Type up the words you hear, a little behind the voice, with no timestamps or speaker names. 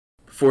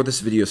Before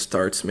this video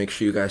starts, make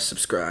sure you guys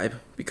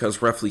subscribe,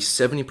 because roughly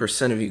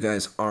 70% of you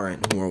guys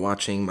aren't who are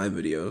watching my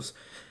videos.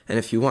 And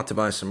if you want to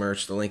buy some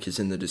merch, the link is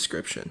in the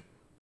description.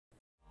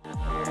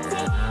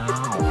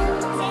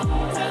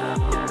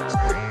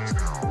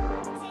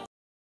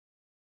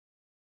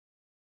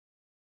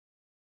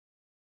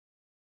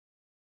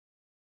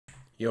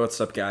 Yo,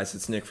 what's up guys?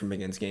 It's Nick from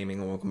Begins Gaming,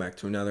 and welcome back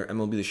to another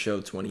MLB The Show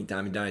 20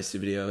 Diamond Dynasty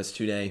videos.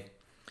 Today,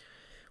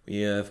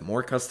 we have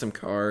more custom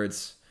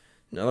cards,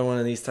 another one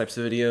of these types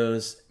of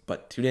videos,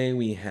 but today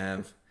we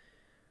have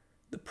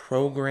the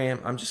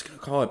program. I'm just going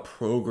to call it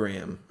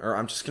program, or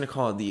I'm just going to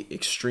call it the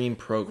Extreme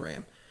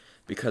Program,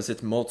 because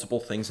it's multiple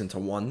things into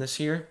one this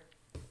year.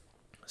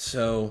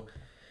 So,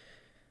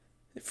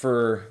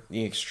 for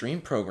the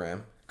Extreme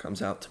Program,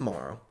 comes out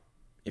tomorrow.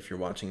 If you're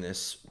watching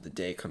this, the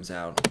day comes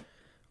out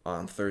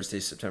on Thursday,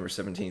 September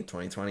 17th,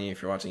 2020.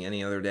 If you're watching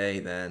any other day,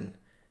 then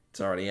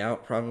it's already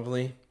out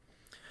probably.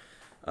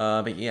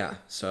 But yeah,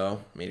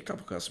 so made a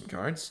couple custom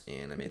cards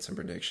and I made some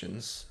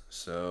predictions.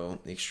 So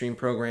the Extreme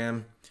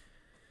Program,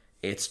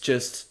 it's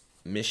just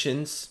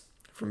missions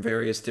from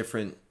various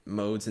different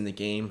modes in the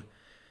game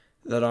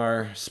that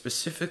are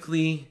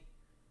specifically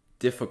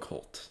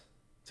difficult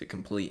to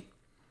complete.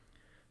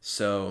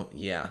 So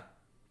yeah,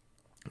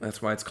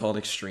 that's why it's called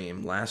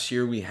Extreme. Last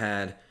year we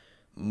had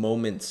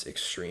Moments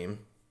Extreme,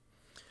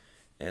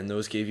 and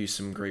those gave you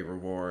some great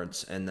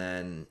rewards. And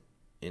then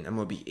in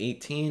MLB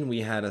 18,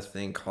 we had a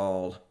thing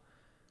called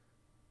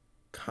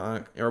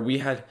we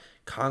had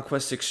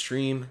Conquest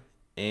Extreme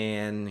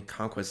and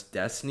Conquest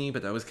Destiny,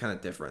 but that was kind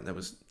of different.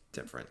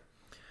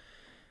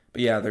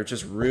 But yeah, they're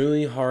just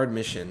really hard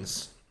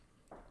missions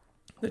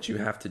that you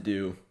have to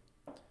do,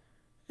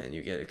 and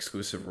you get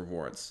exclusive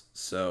rewards.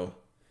 So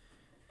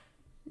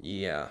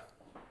yeah.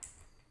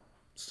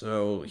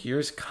 So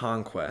here's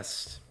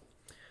Conquest.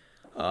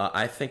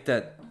 I think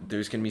that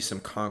there's going to be some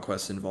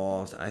Conquest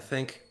involved. I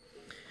think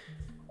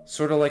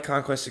sort of like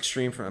Conquest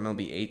Extreme from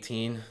MLB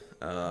 18.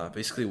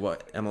 Basically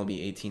what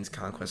MLB 18's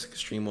Conquest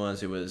Extreme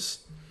was, it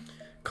was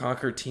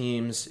conquer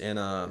teams in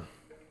a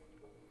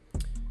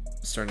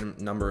certain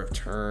number of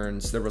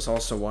turns. There was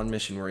also one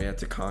mission where you had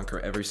to conquer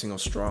every single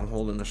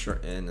stronghold in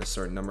a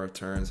certain number of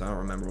turns. I don't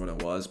remember what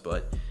it was,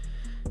 but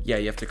yeah,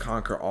 you have to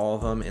conquer all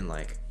of them in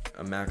like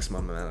a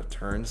maximum amount of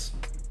turns.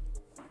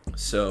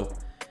 So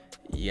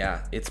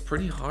yeah, it's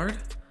pretty hard,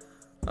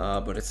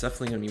 but it's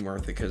definitely going to be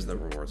worth it because the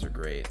rewards are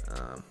great.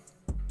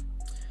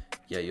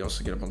 Yeah, you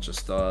also get a bunch of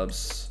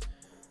stubs.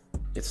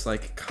 It's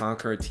like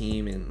conquer a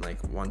team in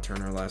like 1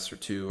 turn or less, or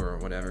 2 or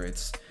whatever.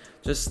 It's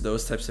just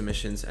those types of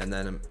missions, and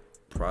then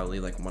probably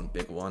like one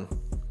big one.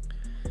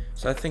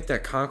 So I think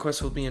that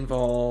Conquest will be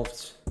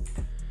involved.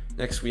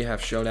 Next we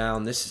have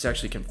Showdown. This is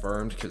actually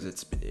confirmed because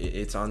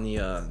it's on the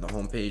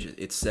homepage.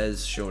 It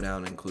says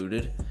Showdown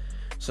included.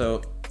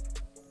 So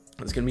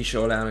it's going to be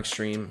Showdown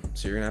Extreme,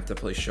 so you're going to have to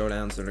play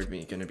Showdowns that are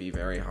going to be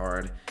very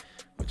hard,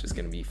 which is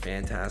going to be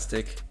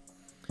fantastic.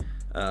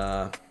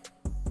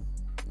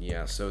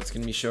 Yeah, so it's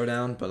going to be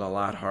Showdown, but a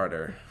lot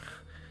harder.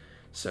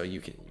 So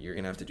you're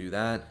going to have to do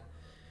that.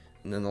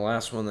 And then the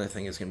last one I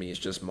think is going to be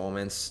just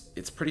Moments.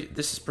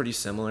 This is pretty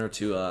similar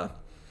to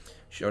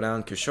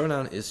Showdown, because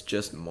Showdown is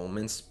just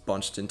moments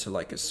bunched into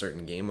like a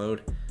certain game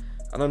mode.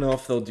 I don't know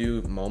if they'll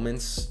do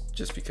Moments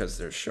just because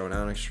there's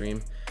Showdown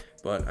Extreme,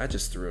 but I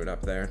just threw it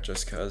up there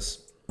just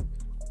cause.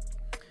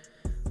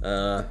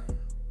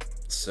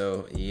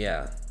 So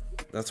yeah,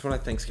 that's what I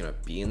think is gonna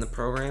be in the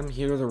program.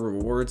 Here are the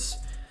rewards.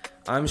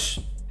 I'm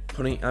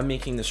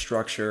making the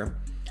structure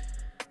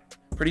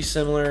pretty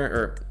similar,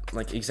 or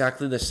like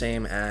exactly the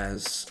same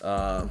as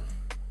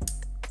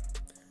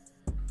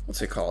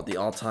what's it called? The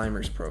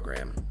All-Timers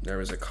program. There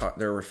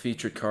were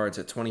featured cards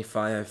at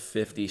 25,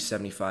 50,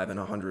 75, and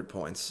 100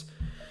 points.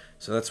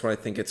 So that's what I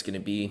think it's gonna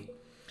be.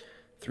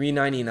 3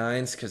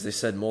 99s, because they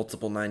said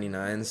multiple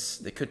 99s.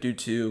 They could do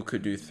 2,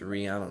 could do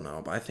 3, I don't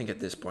know. But I think at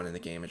this point in the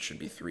game it should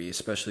be 3,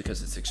 especially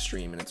because it's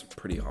Extreme and it's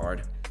pretty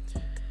hard.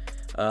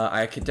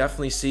 I could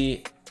definitely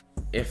see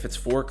if it's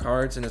 4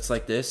 cards and it's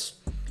like this,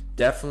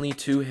 definitely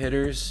 2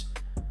 hitters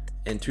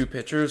and 2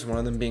 pitchers, one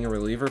of them being a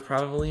reliever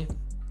probably.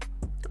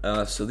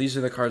 So these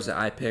are the cards that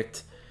I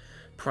picked.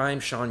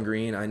 Prime Sean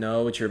Green. I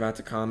know what you're about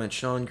to comment.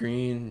 Sean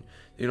Green,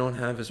 they don't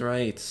have his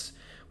rights.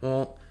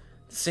 Well,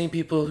 the same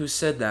people who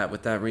said that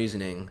with that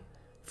reasoning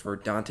for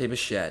Dante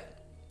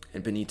Bichette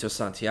and Benito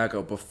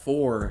Santiago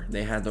before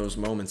they had those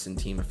moments in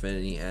Team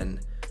Affinity and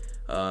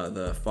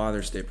the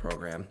Father's Day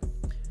program.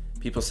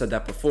 People said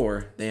that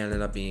before they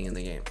ended up being in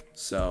the game.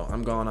 So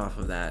I'm going off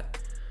of that.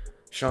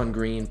 Sean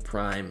Green,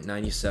 Prime,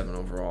 97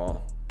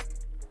 overall.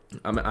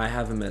 I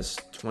have him as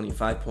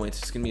 25 points.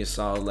 It's going to be a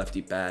solid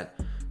lefty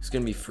bat. It's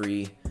going to be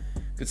free.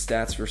 Good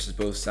stats versus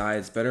both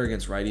sides. Better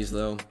against righties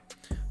though,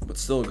 but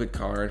still a good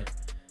card.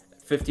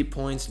 50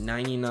 points,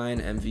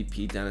 99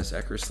 MVP Dennis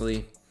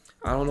Eckersley.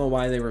 I don't know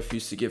why they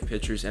refuse to give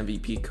pitchers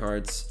MVP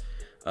cards.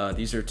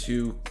 These are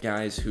 2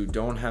 guys who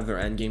don't have their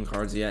endgame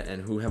cards yet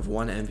and who have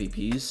won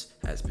MVPs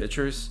as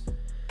pitchers.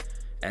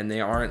 And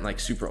they aren't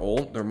like super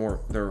old. They're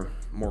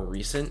more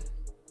recent.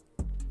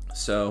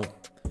 So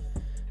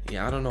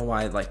Yeah, I don't know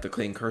why, like, the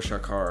Clayton Kershaw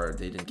card,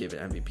 they didn't give it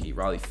MVP.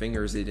 Raleigh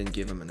Fingers, they didn't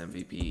give him an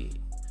MVP.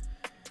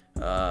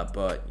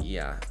 But,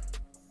 yeah.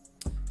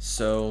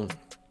 So,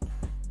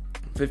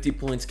 50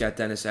 points got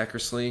Dennis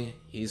Eckersley.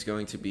 He's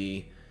going to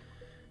be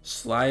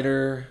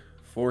slider,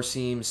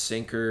 four-seam,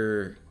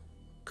 sinker,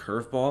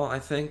 curveball, I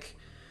think,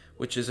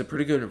 which is a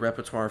pretty good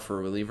repertoire for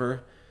a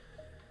reliever.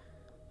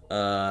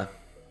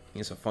 He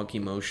has a funky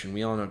motion.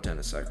 We all know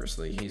Dennis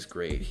Eckersley. He's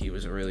great. He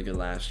was really good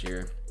last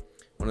year.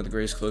 One of the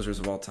greatest closers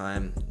of all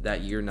time.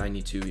 That year,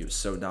 92, he was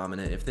so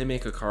dominant. If they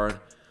make a card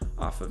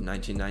off of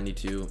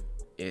 1992,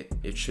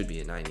 it should be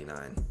a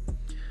 99.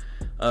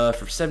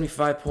 For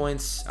 75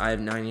 points, I have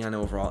 99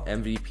 overall.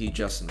 MVP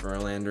Justin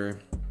Verlander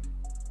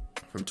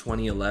from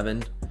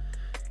 2011.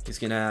 He's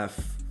going to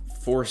have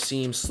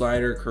four-seam,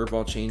 slider,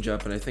 curveball,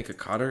 changeup, and I think a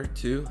cutter,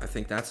 too. I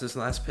think that's his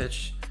last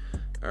pitch.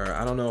 Or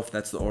I don't know if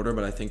that's the order,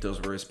 but I think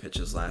those were his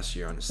pitches last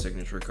year on his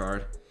signature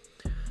card.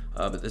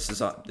 But this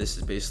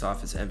is based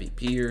off his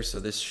MVP year, so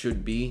this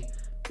should be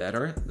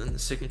better than the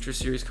signature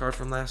series card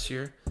from last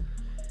year.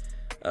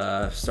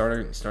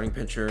 Starting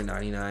pitcher,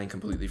 99,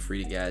 completely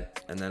free to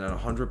get. And then at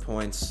 100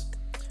 points,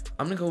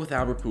 I'm going to go with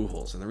Albert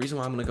Pujols. And the reason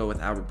why I'm going to go with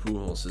Albert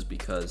Pujols is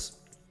because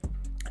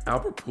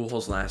Albert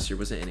Pujols last year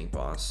was an inning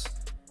boss.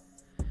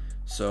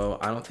 So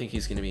I don't think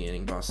he's going to be an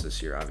inning boss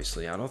this year,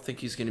 obviously. I don't think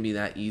he's going to be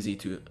that easy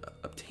to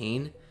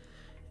obtain.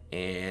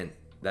 And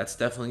that's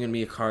definitely going to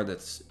be a card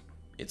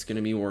it's going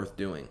to be worth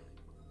doing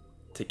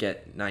to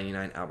get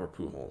 99 Albert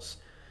Pujols.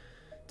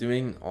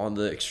 Doing all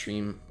the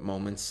extreme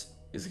moments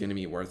is going to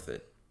be worth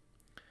it.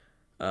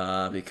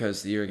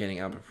 Because you're getting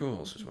Albert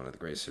Pujols, who's one of the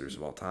greatest hitters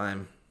of all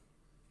time.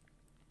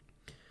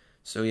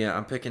 So yeah,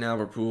 I'm picking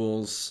Albert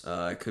Pujols.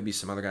 It could be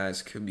some other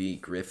guys. Could be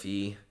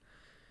Griffey.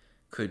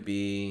 Could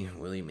be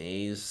Willie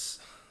Mays.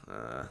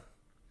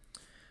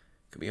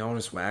 Could be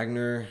Honus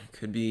Wagner.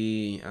 Could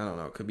be, I don't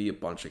know, could be a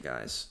bunch of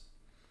guys.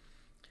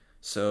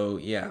 So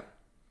yeah,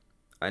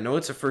 I know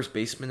it's a first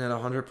baseman at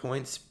 100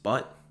 points,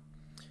 but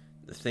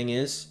the thing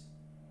is,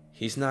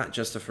 he's not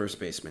just a first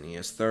baseman. He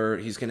has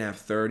third. He's going to have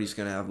third. He's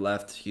going to have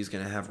left. He's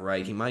going to have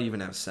right. He might even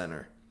have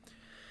center.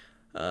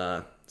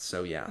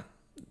 So yeah,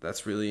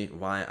 that's really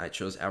why I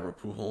chose Albert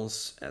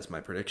Pujols as my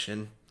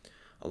prediction,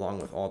 along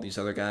with all these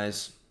other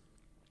guys.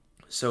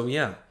 So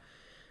yeah,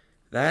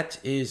 that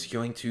is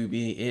going to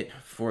be it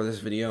for this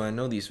video. I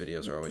know these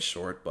videos are always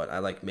short, but I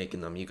like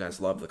making them. You guys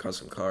love the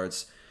custom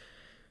cards.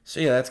 So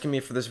yeah, that's going to be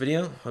it for this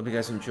video. Hope you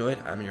guys enjoyed.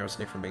 I'm your host,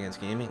 Nick from Big Ends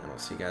Gaming, and I'll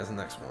see you guys in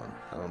the next one.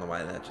 I don't know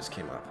why that just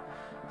came up.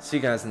 See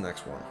you guys in the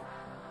next one.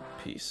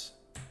 Peace.